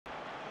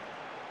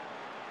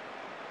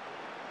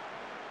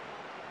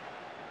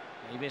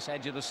Davis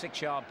edge of the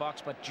 6-yard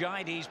box, but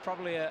Jaide's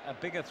probably a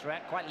bigger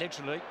threat, quite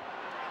literally.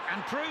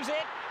 And proves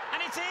it,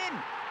 and it's in!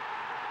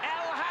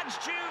 El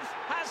Hadji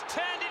has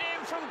turned it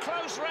in from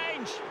close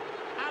range,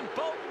 and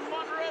Bolton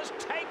Wanderers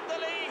take the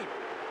lead.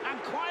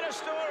 And quite a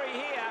story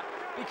here,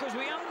 because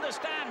we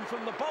understand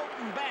from the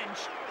Bolton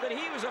bench that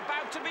he was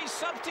about to be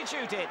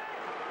substituted.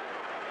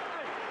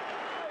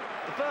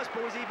 The first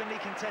ball is evenly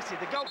contested.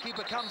 The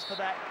goalkeeper comes for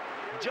that.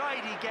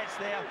 Jaide gets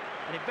there,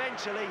 and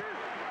eventually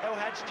El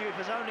Hadji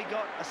has only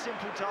got a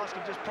simple task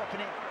of just popping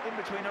it in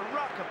between a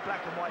ruck of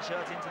black and white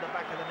shirts into the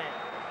back of the net.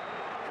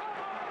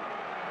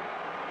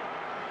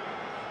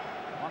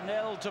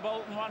 1-0 to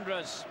Bolton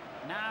Wanderers.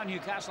 Now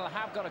Newcastle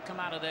have got to come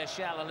out of their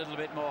shell a little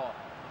bit more.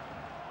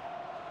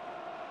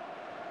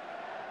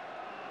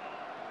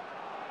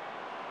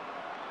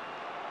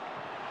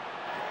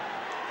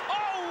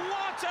 Oh,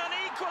 what an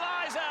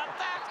equaliser!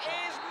 That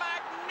is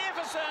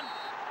magnificent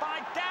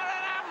by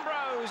Darren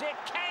Ambrose. It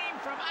came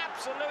from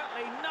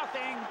absolutely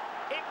nothing.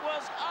 It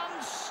was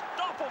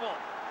unstoppable.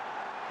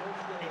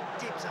 It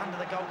dips under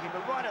the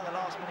goalkeeper right at the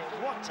last minute.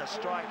 What a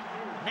strike.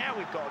 Now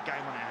we've got a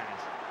game on our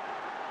hands.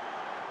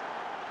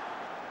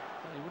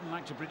 Well, you wouldn't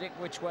like to predict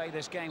which way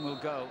this game will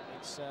go.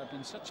 It's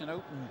been such an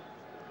open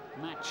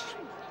match.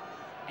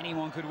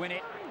 Anyone could win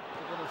it.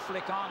 Good little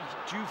flick on.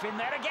 Diouf in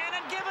there again,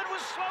 and Gibbon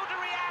was slow to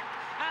react.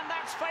 And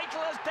that's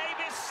fatal as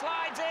Davis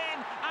slides in,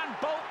 and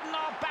Bolton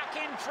are back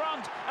in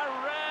front. A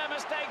rare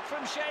mistake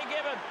from Shea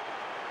Gibbon.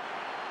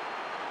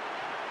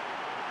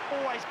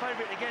 Always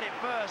favourite to get it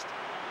first.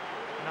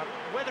 Now,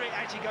 whether it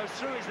actually goes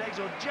through his legs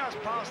or just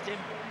past him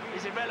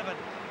is irrelevant,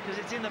 because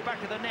it's in the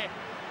back of the net.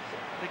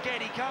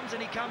 Again, he comes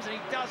and he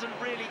doesn't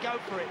really go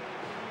for it.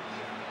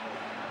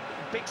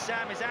 Big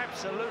Sam is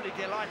absolutely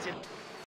delighted.